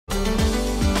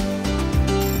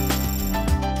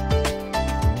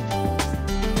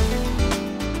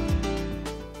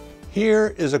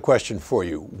Here is a question for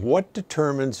you. What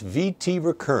determines VT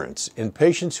recurrence in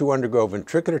patients who undergo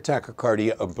ventricular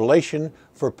tachycardia ablation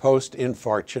for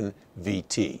post-infarction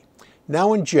VT?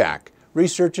 Now in JACC,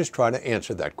 researchers try to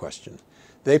answer that question.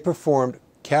 They performed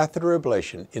catheter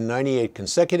ablation in 98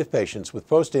 consecutive patients with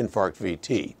post-infarct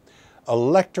VT.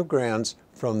 Electrograms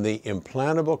from the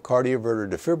implantable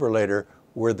cardioverter defibrillator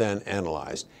were then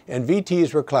analyzed, and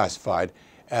VTs were classified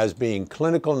as being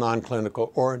clinical,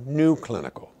 non-clinical, or new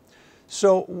clinical.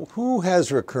 So who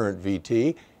has recurrent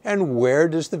VT, and where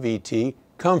does the VT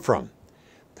come from?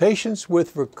 Patients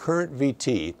with recurrent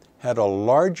VT had a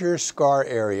larger scar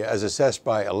area as assessed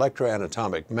by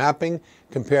electroanatomic mapping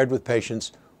compared with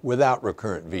patients without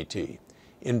recurrent VT.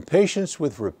 In patients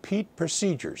with repeat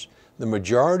procedures, the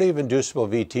majority of inducible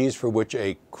VTs for which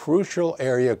a crucial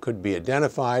area could be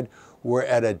identified were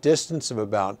at a distance of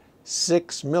about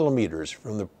 6 millimeters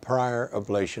from the prior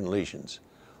ablation lesions.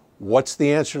 What's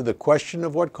the answer to the question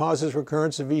of what causes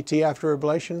recurrence of VT after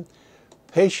ablation?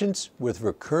 Patients with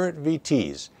recurrent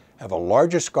VTs have a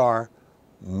larger scar,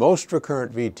 most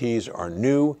recurrent VTs are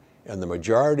new, and the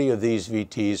majority of these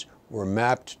VTs were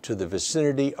mapped to the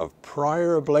vicinity of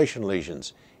prior ablation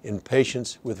lesions in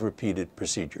patients with repeated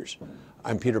procedures.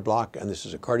 I'm Peter Block, and this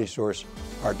is a CardioSource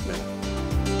Heart Minute.